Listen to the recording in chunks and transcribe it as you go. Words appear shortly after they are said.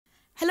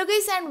Hello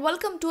guys and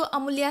welcome to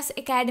Amulya's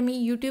Academy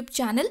YouTube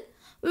channel.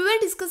 We were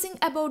discussing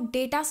about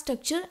data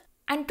structure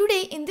and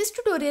today in this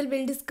tutorial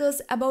we'll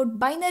discuss about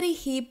binary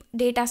heap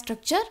data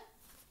structure.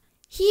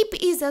 Heap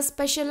is a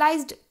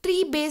specialized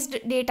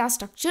tree-based data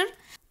structure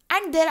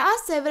and there are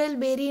several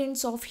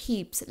variants of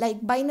heaps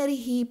like binary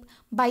heap,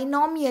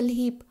 binomial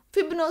heap,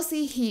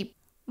 Fibonacci heap.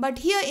 But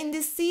here in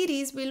this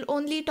series we'll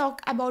only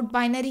talk about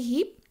binary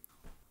heap.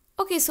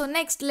 Okay, so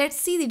next let's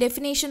see the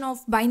definition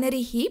of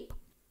binary heap.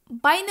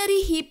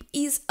 Binary heap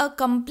is a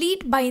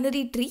complete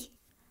binary tree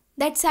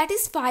that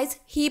satisfies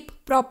heap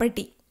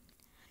property.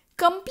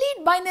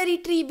 Complete binary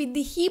tree with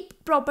the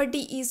heap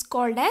property is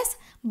called as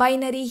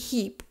binary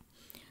heap.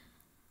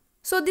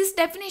 So this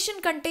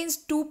definition contains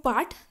two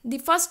parts. The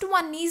first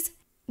one is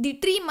the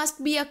tree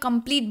must be a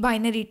complete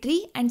binary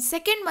tree and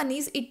second one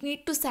is it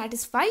need to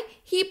satisfy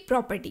heap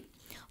property.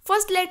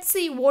 First let's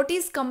see what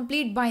is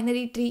complete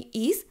binary tree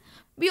is.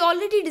 We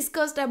already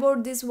discussed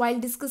about this while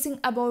discussing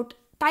about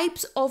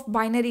types of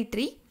binary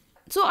tree.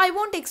 So I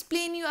won't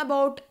explain you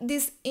about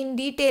this in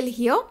detail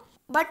here,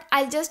 but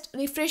I'll just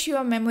refresh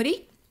your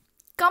memory.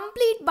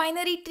 Complete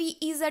binary tree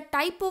is a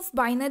type of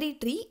binary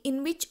tree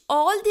in which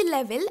all the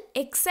level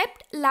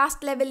except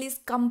last level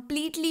is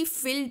completely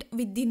filled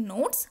with the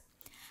nodes.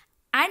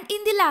 And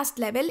in the last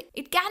level,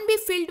 it can be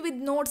filled with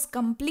nodes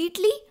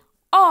completely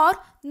or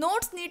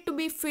nodes need to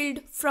be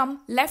filled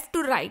from left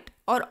to right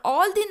or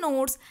all the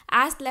nodes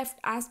as left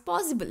as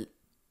possible.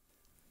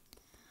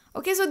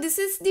 Okay, so this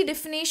is the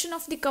definition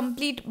of the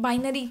complete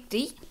binary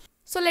tree.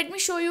 So let me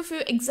show you a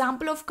few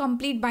examples of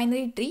complete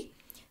binary tree.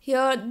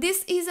 Here,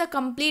 this is a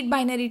complete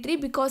binary tree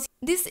because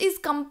this is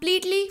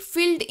completely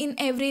filled in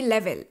every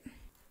level.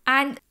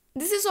 And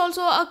this is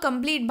also a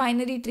complete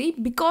binary tree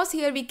because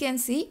here we can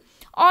see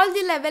all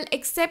the level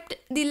except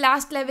the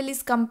last level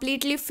is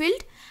completely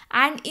filled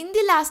and in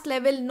the last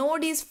level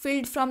node is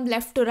filled from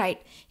left to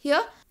right.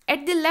 Here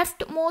at the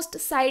leftmost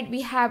side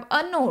we have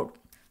a node.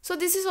 So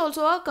this is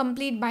also a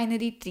complete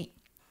binary tree.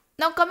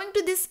 Now coming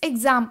to this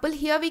example,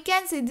 here we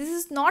can see this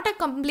is not a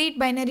complete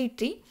binary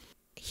tree.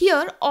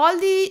 Here all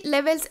the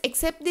levels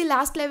except the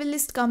last level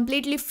is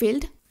completely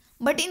filled.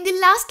 But in the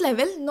last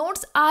level,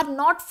 nodes are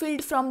not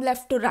filled from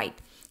left to right.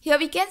 Here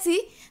we can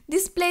see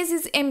this place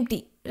is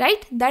empty,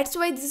 right? That's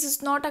why this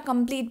is not a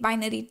complete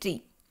binary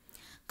tree.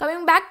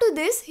 Coming back to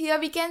this, here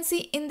we can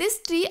see in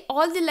this tree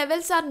all the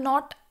levels are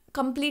not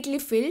completely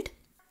filled.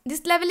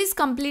 This level is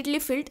completely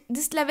filled,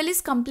 this level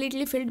is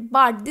completely filled,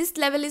 but this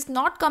level is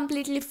not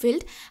completely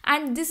filled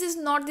and this is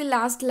not the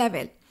last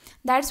level.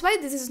 That's why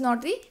this is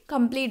not the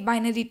complete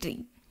binary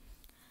tree.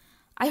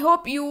 I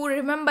hope you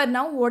remember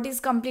now what is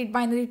complete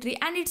binary tree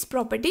and its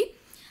property.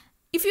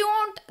 If you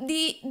want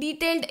the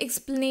detailed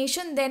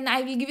explanation, then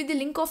I will give you the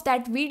link of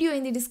that video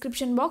in the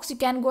description box. You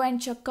can go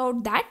and check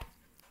out that.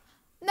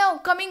 Now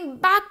coming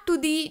back to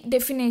the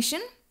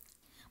definition,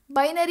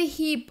 binary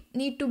heap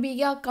need to be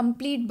a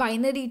complete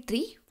binary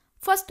tree.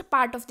 First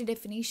part of the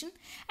definition,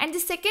 and the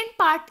second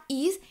part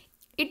is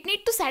it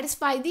need to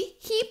satisfy the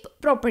heap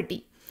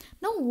property.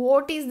 Now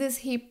what is this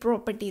heap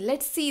property?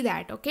 Let's see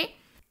that. Okay,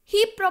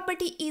 heap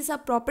property is a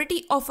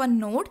property of a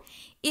node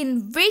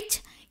in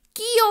which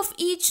key of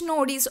each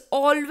node is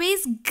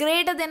always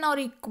greater than or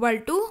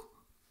equal to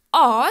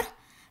or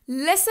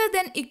lesser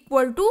than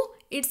equal to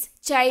its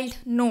child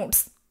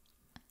nodes.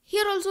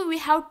 Here also we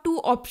have two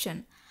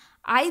options.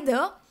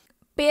 Either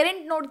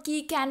parent node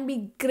key can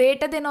be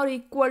greater than or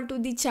equal to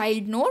the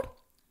child node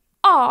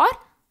or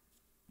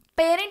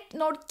parent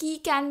node key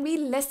can be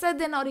lesser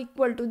than or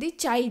equal to the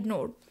child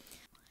node.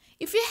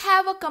 If you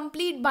have a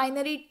complete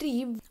binary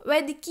tree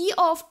where the key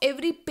of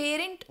every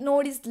parent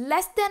node is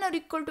less than or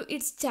equal to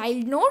its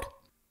child node,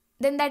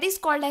 then that is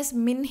called as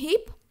min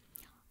heap.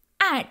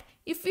 And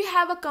if you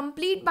have a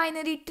complete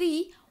binary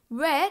tree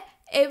where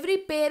every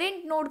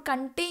parent node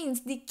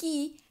contains the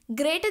key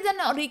greater than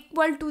or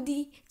equal to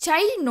the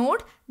child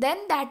node, then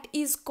that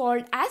is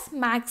called as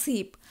max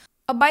heap.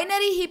 A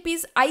binary heap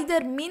is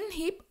either min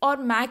heap or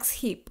max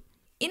heap.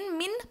 In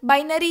min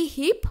binary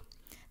heap,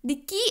 the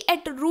key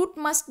at root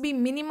must be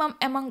minimum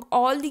among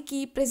all the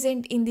key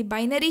present in the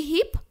binary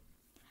heap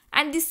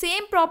and the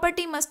same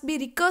property must be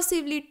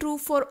recursively true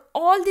for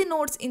all the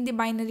nodes in the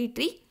binary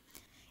tree.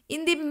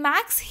 In the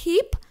max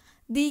heap,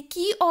 the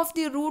key of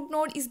the root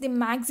node is the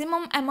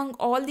maximum among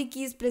all the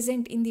keys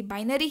present in the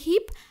binary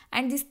heap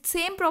and the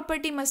same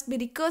property must be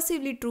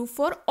recursively true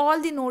for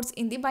all the nodes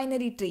in the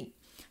binary tree.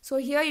 So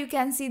here you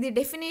can see the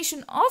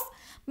definition of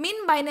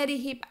min binary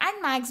heap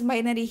and max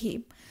binary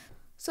heap.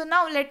 So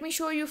now let me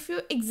show you a few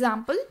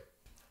examples.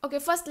 Okay,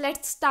 first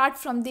let's start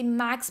from the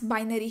max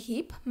binary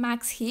heap,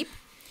 max heap.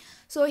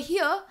 So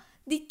here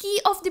the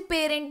key of the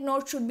parent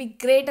node should be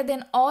greater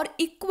than or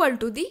equal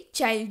to the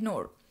child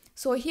node.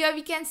 So here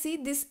we can see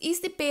this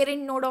is the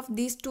parent node of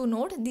these two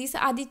nodes. These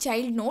are the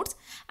child nodes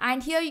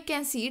and here you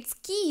can see its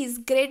key is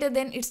greater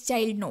than its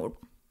child node.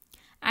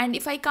 And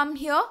if I come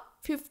here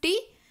 50,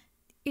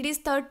 it is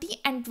 30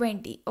 and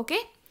 20. Okay.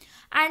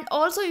 And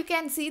also you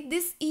can see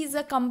this is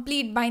a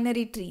complete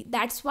binary tree.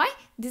 That's why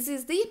this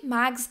is the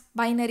max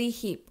binary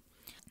heap.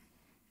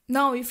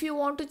 Now if you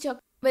want to check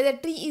whether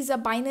tree is a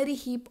binary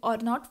heap or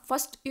not.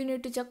 First you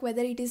need to check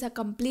whether it is a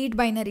complete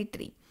binary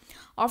tree.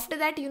 After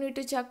that you need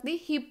to check the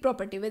heap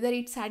property, whether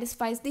it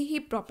satisfies the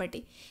heap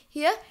property.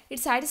 Here it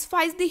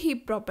satisfies the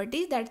heap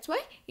property, that's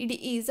why it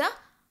is a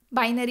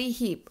binary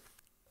heap.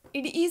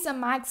 It is a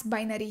max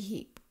binary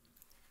heap.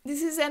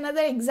 This is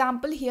another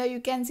example. Here you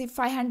can see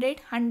 500,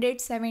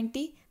 100,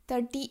 70,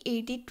 30,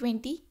 80,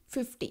 20,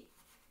 50.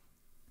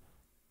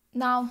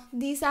 Now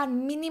these are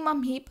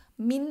minimum heap,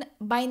 min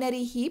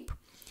binary heap.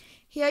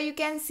 Here you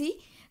can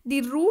see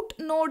the root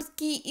node's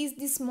key is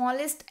the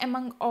smallest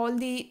among all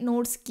the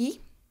nodes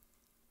key.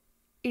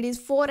 It is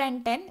 4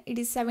 and 10, it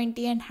is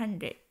 70 and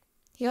 100.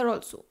 Here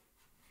also.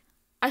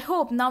 I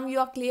hope now you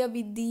are clear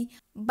with the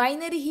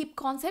binary heap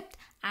concept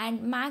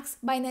and max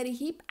binary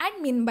heap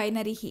and min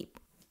binary heap.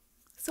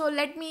 So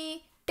let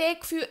me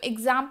take few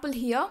example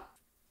here.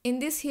 In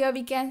this here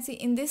we can see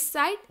in this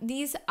side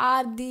these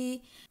are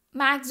the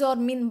max or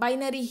min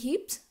binary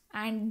heaps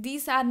and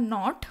these are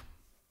not.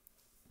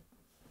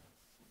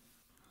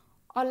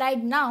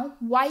 Alright, now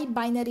why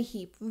binary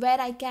heap?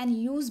 Where I can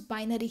use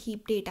binary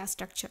heap data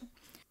structure.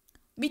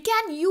 We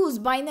can use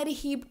binary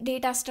heap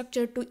data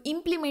structure to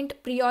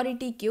implement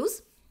priority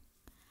queues.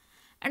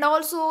 And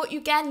also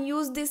you can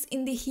use this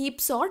in the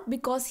heap sort,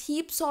 because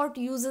heap sort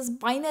uses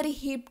binary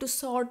heap to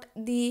sort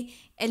the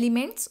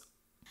elements.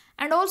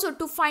 And also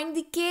to find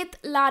the kth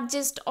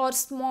largest or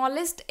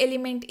smallest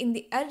element in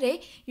the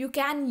array, you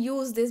can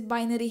use this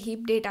binary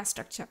heap data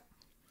structure.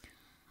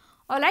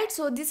 Alright,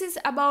 so this is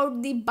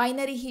about the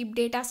binary heap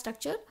data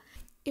structure.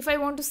 If I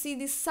want to see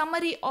the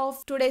summary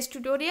of today's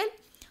tutorial,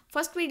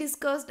 first we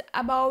discussed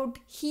about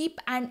heap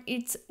and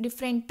its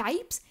different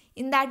types.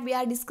 In that we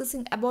are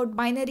discussing about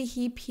binary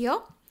heap here.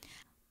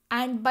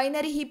 And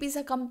binary heap is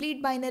a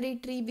complete binary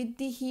tree with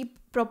the heap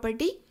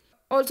property.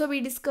 Also we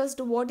discussed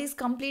what is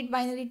complete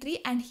binary tree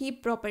and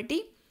heap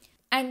property.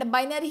 And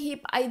binary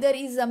heap either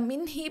is a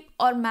min heap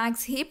or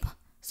max heap.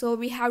 So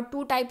we have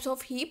two types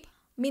of heap,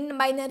 min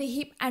binary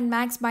heap and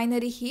max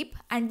binary heap,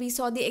 and we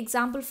saw the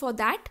example for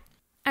that.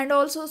 And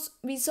also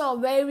we saw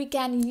where we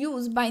can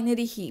use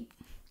binary heap.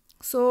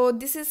 So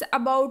this is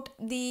about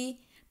the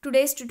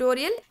today's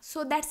tutorial.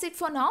 So that's it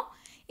for now.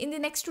 In the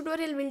next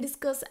tutorial we'll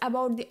discuss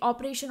about the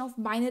operation of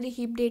binary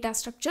heap data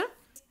structure.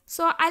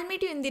 So I'll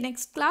meet you in the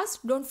next class.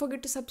 Don't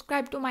forget to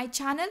subscribe to my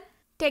channel.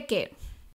 Take care.